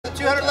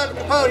211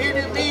 Crapaud, here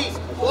to be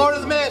the Lord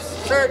of the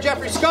Mist, Sir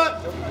Geoffrey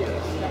Scott,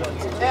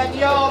 and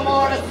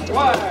Niall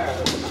Esquire.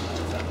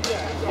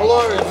 My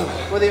lords,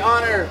 for the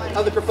honor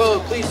of the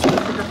Crapaud, please salute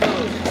the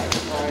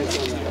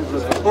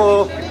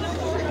Crapaud.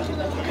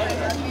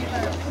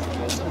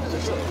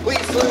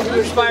 Please salute who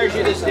inspires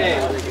you this day.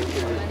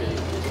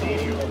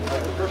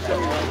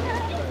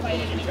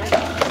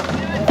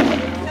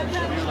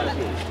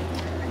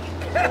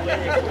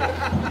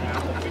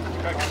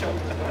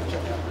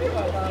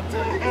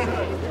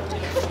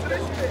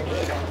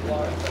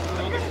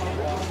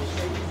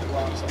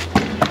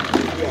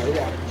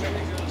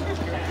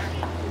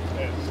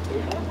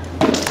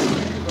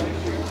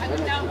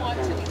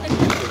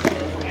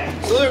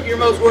 Salute your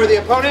most worthy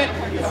opponent.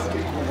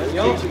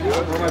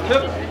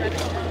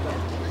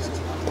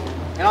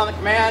 And on the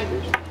command,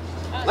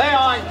 lay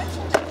on.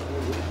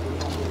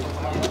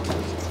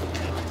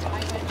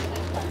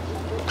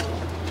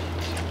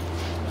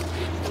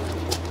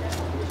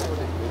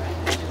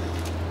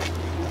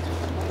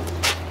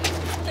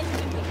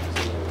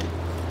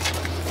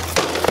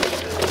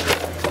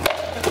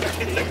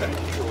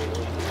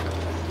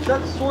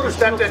 That sort of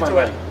stepped into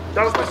it.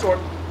 That was my sword.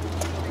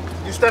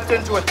 You stepped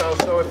into it though,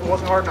 so if it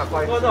wasn't hard enough,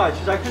 I... No, I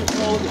couldn't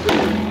call it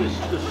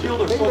the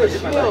shield or sword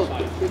hit my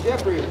backside. The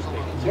Geoffrey.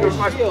 It was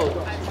my shield.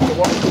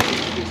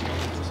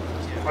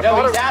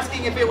 No, he's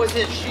asking if it was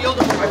his shield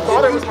or I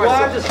thought it was my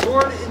sword. The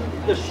sword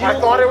in the shield. I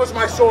thought it was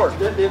my sword.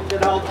 Then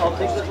I'll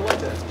take that away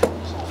then.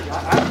 I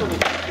absolutely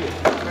shield.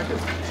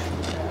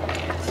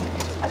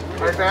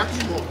 I advance.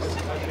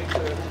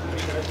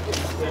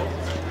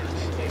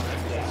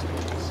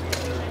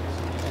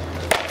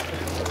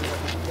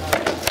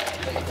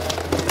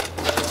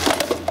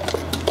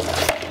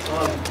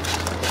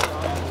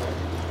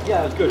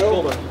 Yeah, it's good.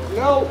 Shoulder.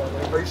 No.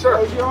 Are you sure?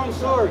 That was your own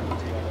sword.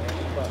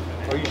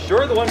 Are you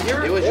sure the one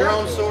here? It was your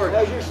own sword.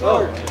 That was your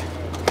sword. Oh.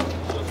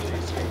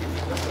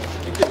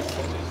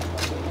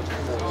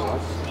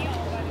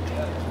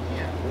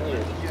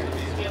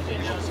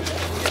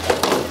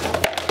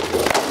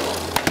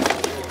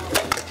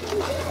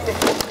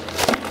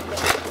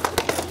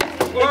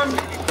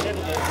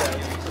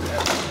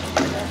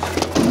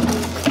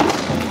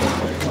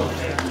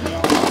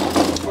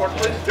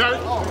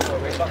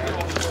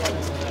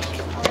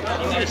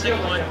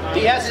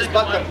 He has his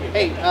buckler.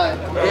 Hey,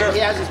 he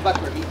has his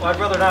buckler. I'd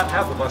rather not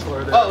have the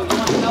buckler. Oh, you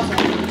want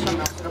something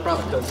else? No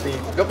problem.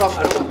 No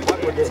problem.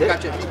 We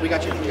got you. We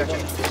got you. We got you.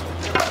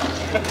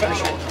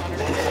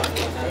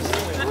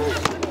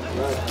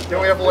 Can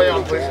we have a lay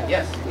on, please?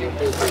 Yes.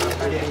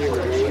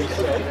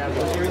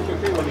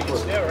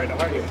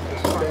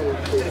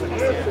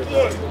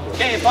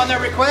 Okay, upon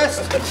their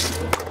request,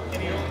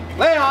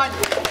 lay on.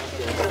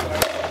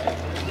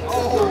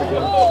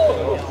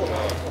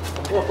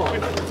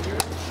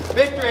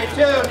 Victory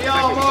to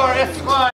Niall Esquire.